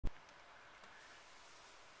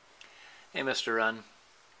Hey, Mr. Run,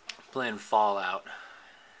 playing Fallout,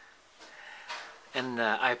 and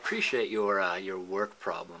I appreciate your work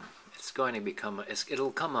problem. It's going to become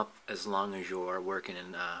it'll come up as long as you're working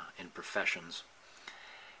in professions.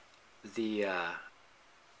 The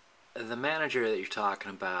the manager that you're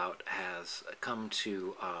talking about has come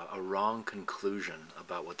to a wrong conclusion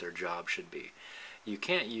about what their job should be. You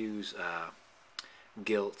can't use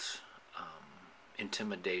guilt,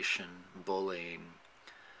 intimidation, bullying,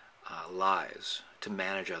 lies to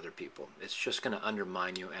manage other people. It's just going to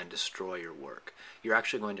undermine you and destroy your work. You're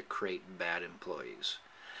actually going to create bad employees.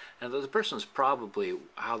 And the person's probably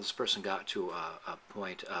how this person got to a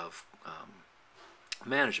point of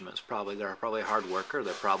management is probably they're probably a hard worker.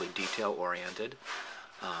 They're probably detail oriented.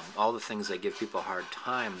 All the things they give people a hard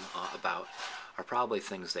time about are probably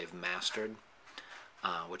things they've mastered,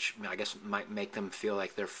 which I guess might make them feel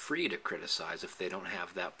like they're free to criticize if they don't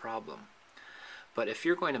have that problem. But if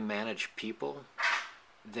you're going to manage people,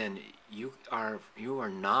 then you are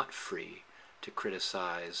not free to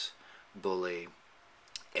criticize, bully,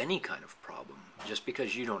 any kind of problem just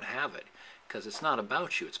because you don't have it. Because it's not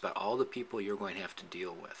about you, it's about all the people you're going to have to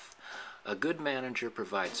deal with. A good manager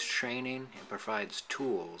provides training and provides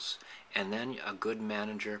tools, and then a good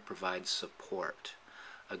manager provides support.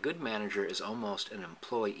 A good manager is almost an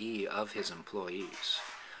employee of his employees.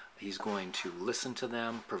 He's going to listen to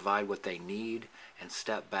them, provide what they need, and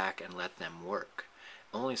step back and let them work.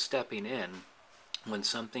 Only stepping in when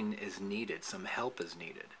something is needed, some help is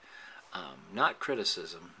needed. Not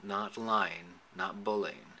criticism, not lying, not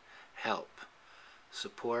bullying. Help.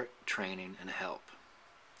 Support, training, and help.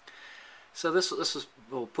 So this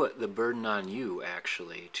will put the burden on you,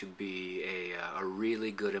 actually, to be a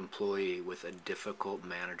really good employee with a difficult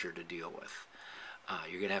manager to deal with.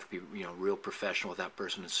 You're going to have to be real professional with that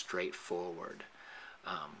person and straightforward.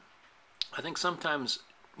 I think sometimes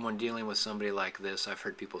when dealing with somebody like this, I've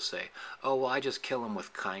heard people say, "Oh, well, I just kill them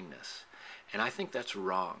with kindness," and I think that's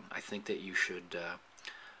wrong. I think that you should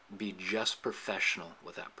be just professional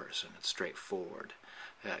with that person. It's straightforward.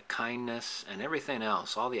 Kindness and everything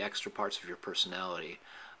else, all the extra parts of your personality,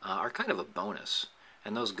 are kind of a bonus.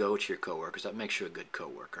 And those go to your coworkers. That makes you a good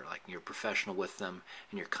coworker. Like you're professional with them,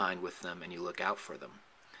 and you're kind with them, and you look out for them.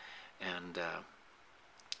 And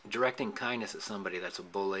directing kindness at somebody that's a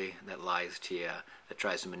bully, that lies to you, that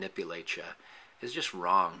tries to manipulate you, is just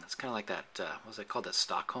wrong. It's kind of like that. What's it called? That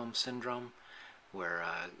Stockholm syndrome, where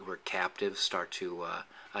captives start to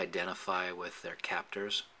identify with their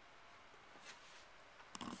captors.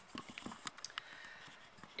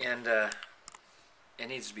 And it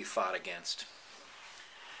needs to be fought against.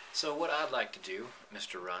 So what I'd like to do,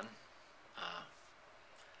 Mr. Run,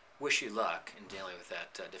 wish you luck in dealing with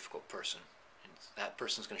that difficult person. And that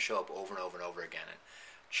person's going to show up over and over and over again, and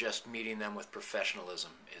just meeting them with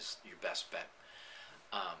professionalism is your best bet.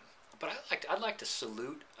 But I'd like to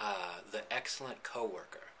salute the excellent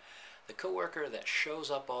coworker, the coworker that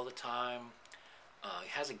shows up all the time,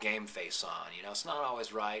 has a game face on. It's not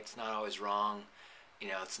always right, it's not always wrong.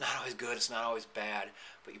 It's not always good, it's not always bad,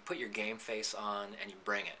 but you put your game face on and you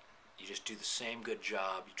bring it. You just do the same good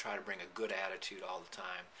job. You try to bring a good attitude all the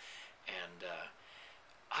time. And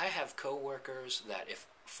I have coworkers that if,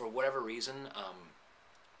 for whatever reason,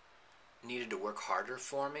 needed to work harder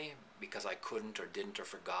for me because I couldn't or didn't or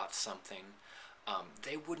forgot something,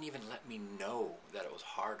 they wouldn't even let me know that it was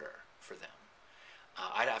harder for them.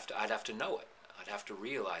 I'd have to know it. I'd have to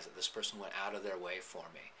realize that this person went out of their way for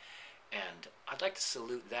me. And I'd like to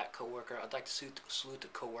salute that coworker. I'd like to salute the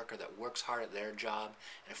coworker that works hard at their job,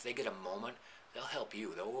 and if they get a moment, they'll help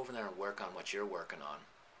you. They'll go over there and work on what you're working on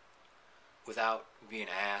without being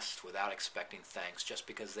asked, without expecting thanks, just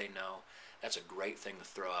because they know that's a great thing to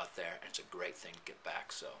throw out there, and it's a great thing to get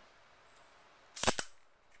back. So, what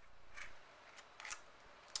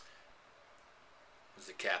does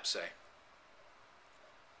the cap say?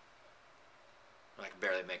 I can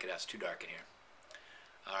barely make it out. It's too dark in here.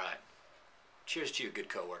 All right. Cheers to you, good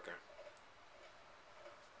coworker.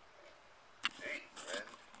 Hey, man.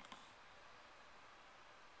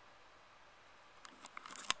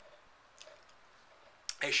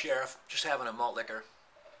 Hey, Sheriff, just having a malt liquor.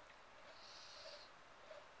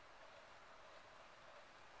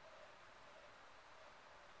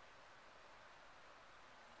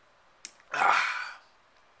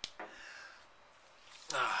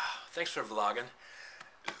 Thanks for vlogging.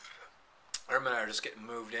 Irma and I are just getting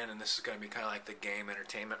moved in, and this is going to be kind of like the game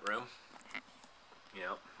entertainment room.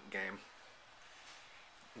 Game.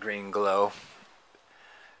 Green glow.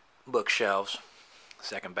 Bookshelves.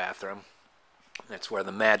 Second bathroom. That's where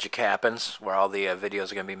the magic happens, where all the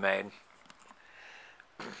videos are going to be made.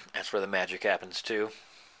 That's where the magic happens, too.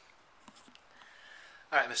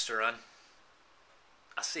 All right, Mr. Run.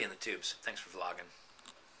 I'll see you in the tubes. Thanks for vlogging.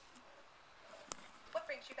 What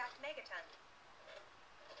brings you back to Megaton?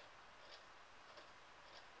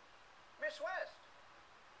 Miss West.